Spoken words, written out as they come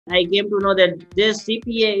I came to know that this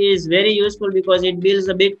CPA is very useful because it builds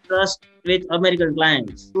a big trust with American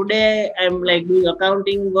clients. Today, I'm like doing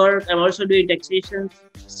accounting work. I'm also doing taxation,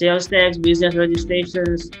 sales tax, business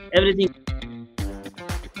registrations, everything.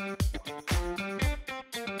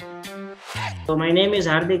 So my name is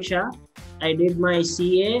Hardik Shah. I did my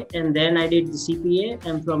CA and then I did the CPA.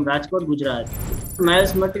 I'm from Rajkot, Gujarat.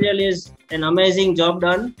 Miles material is an amazing job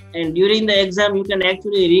done. And during the exam, you can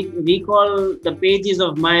actually recall the pages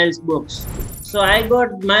of Miles books. So I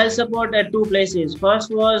got Miles support at two places.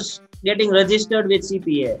 First was getting registered with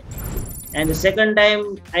CPA. And the second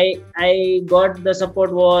time I got the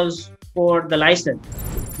support was for the license.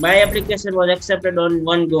 My application was accepted on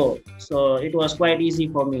one go. So it was quite easy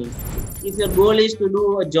for me. If your goal is to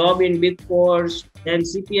do a job in big fours, then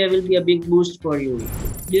CPA will be a big boost for you.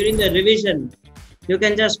 During the revision, you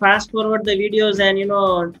can just fast forward the videos and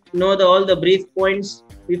know all the brief points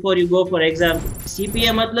before you go for exam.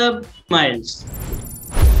 CPA matlab miles.